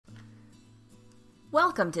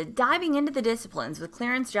Welcome to Diving into the Disciplines with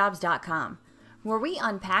ClearanceJobs.com, where we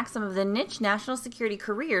unpack some of the niche national security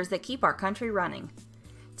careers that keep our country running.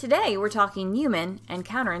 Today, we're talking HUMINT and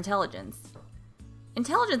Counterintelligence.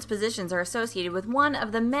 Intelligence positions are associated with one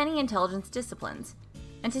of the many intelligence disciplines,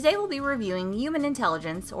 and today we'll be reviewing Human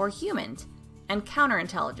Intelligence, or HUMINT, and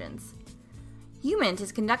Counterintelligence. HUMINT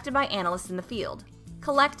is conducted by analysts in the field,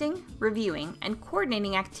 collecting, reviewing, and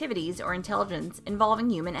coordinating activities or intelligence involving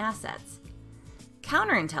human assets.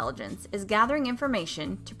 Counterintelligence is gathering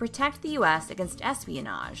information to protect the U.S. against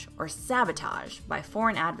espionage or sabotage by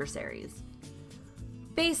foreign adversaries.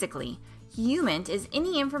 Basically, HUMINT is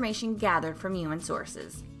any information gathered from human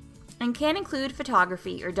sources, and can include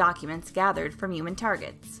photography or documents gathered from human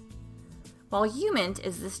targets. While HUMINT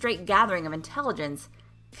is the straight gathering of intelligence,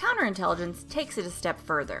 Counterintelligence takes it a step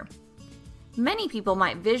further. Many people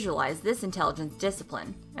might visualize this intelligence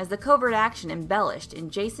discipline as the covert action embellished in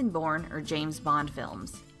Jason Bourne or James Bond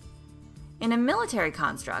films. In a military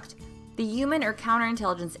construct, the human or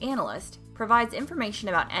counterintelligence analyst provides information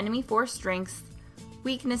about enemy force strengths,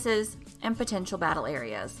 weaknesses, and potential battle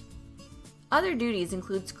areas. Other duties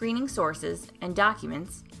include screening sources and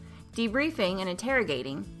documents, debriefing and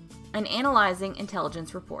interrogating, and analyzing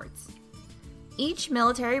intelligence reports. Each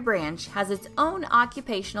military branch has its own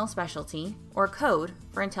occupational specialty or code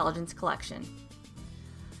for intelligence collection.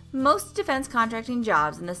 Most defense contracting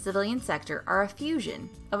jobs in the civilian sector are a fusion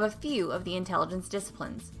of a few of the intelligence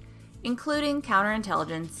disciplines, including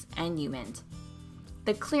counterintelligence and HUMINT.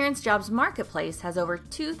 The clearance jobs marketplace has over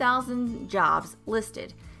 2,000 jobs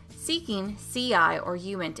listed seeking CI or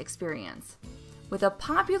HUMINT experience, with a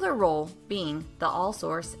popular role being the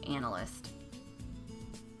all-source analyst.